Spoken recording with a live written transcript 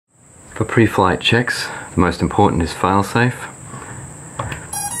For pre-flight checks, the most important is Failsafe.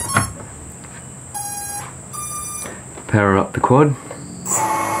 Power up the quad,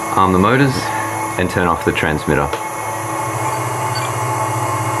 arm the motors, and turn off the transmitter.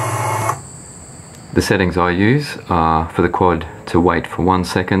 The settings I use are for the quad to wait for 1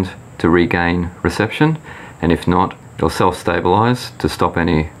 second to regain reception, and if not, it'll self-stabilize to stop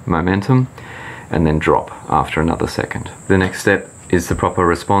any momentum and then drop after another second. The next step is the proper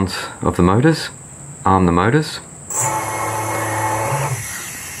response of the motors. Arm the motors.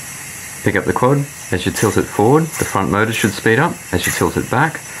 Pick up the quad. As you tilt it forward, the front motors should speed up. As you tilt it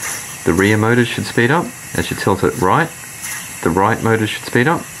back, the rear motors should speed up. As you tilt it right, the right motors should speed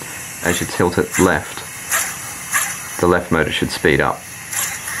up. As you tilt it left, the left motor should speed up.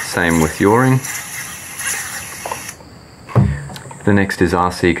 Same with yawing. The next is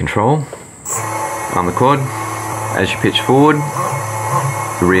RC control. Arm the quad. As you pitch forward,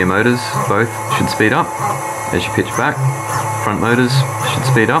 the rear motors both should speed up. As you pitch back, front motors should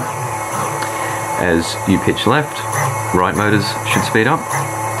speed up. As you pitch left, right motors should speed up.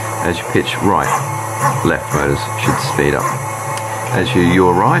 As you pitch right, left motors should speed up. As you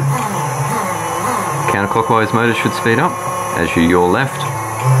yaw right, counterclockwise motors should speed up. As you yaw left,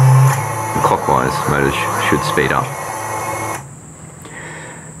 the clockwise motors should speed up.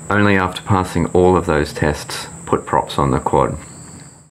 Only after passing all of those tests, put props on the quad.